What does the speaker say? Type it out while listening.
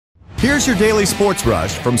Here's your daily sports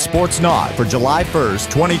rush from Sportsnaut for July 1st,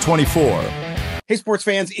 2024. Hey, sports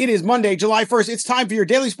fans, it is Monday, July 1st. It's time for your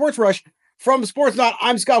daily sports rush from Sportsnaut.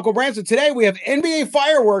 I'm Scott Branson. Today we have NBA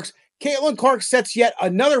fireworks. Caitlin Clark sets yet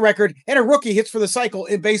another record, and a rookie hits for the cycle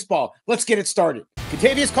in baseball. Let's get it started.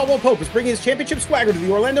 Caldwell-Pope is bringing his championship swagger to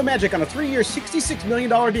the Orlando Magic on a 3-year, $66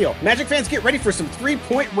 million deal. Magic fans get ready for some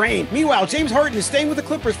three-point rain. Meanwhile, James Harden is staying with the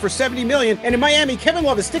Clippers for $70 million, and in Miami, Kevin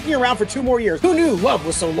Love is sticking around for 2 more years. Who knew Love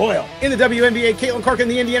was so loyal? In the WNBA, Caitlin Clark and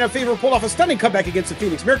the Indiana Fever pulled off a stunning comeback against the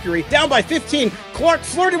Phoenix Mercury. Down by 15, Clark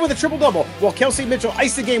flirted with a triple-double, while Kelsey Mitchell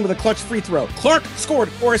iced the game with a clutch free throw. Clark scored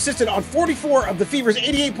or assisted on 44 of the Fever's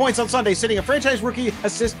 88 points on Sunday, setting a franchise rookie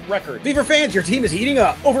assist record. Fever fans, your team is heating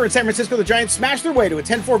up. Over in San Francisco, the Giants smashed their way to a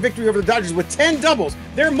 10-4 victory over the Dodgers with 10 doubles,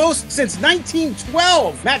 their most since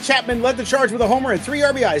 1912. Matt Chapman led the charge with a homer and 3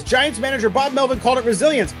 RBIs. Giants manager Bob Melvin called it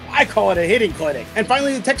resilience. I call it a hitting clinic. And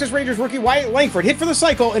finally, the Texas Rangers rookie Wyatt Langford hit for the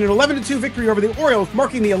cycle in an 11-2 victory over the Orioles,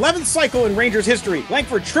 marking the 11th cycle in Rangers history.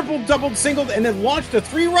 Langford tripled, doubled, singled, and then launched a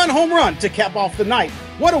 3-run home run to cap off the night.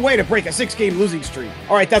 What a way to break a 6-game losing streak.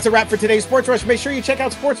 All right, that's a wrap for today's Sports Rush. Make sure you check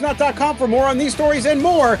out sportsnaut.com for more on these stories and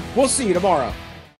more. We'll see you tomorrow.